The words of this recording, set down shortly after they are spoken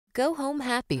Go home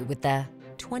happy with the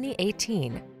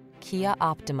 2018 Kia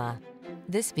Optima.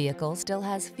 This vehicle still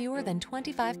has fewer than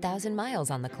 25,000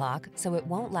 miles on the clock, so it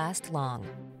won't last long.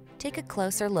 Take a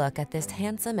closer look at this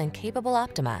handsome and capable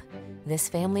Optima. This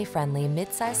family-friendly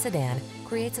midsize sedan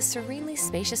creates a serenely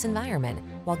spacious environment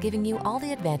while giving you all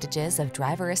the advantages of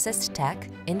driver assist tech,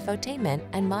 infotainment,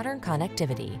 and modern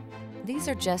connectivity. These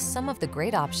are just some of the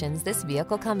great options this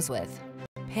vehicle comes with: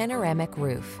 panoramic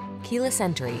roof, keyless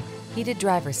entry, heated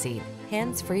driver's seat,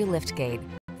 hands-free liftgate,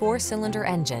 4-cylinder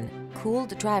engine,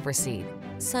 cooled driver's seat,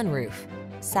 sunroof,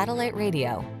 satellite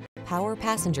radio, power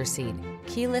passenger seat,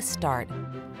 keyless start.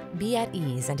 Be at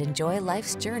ease and enjoy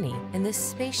life's journey in this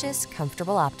spacious,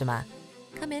 comfortable Optima.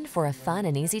 Come in for a fun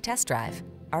and easy test drive.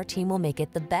 Our team will make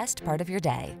it the best part of your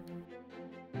day.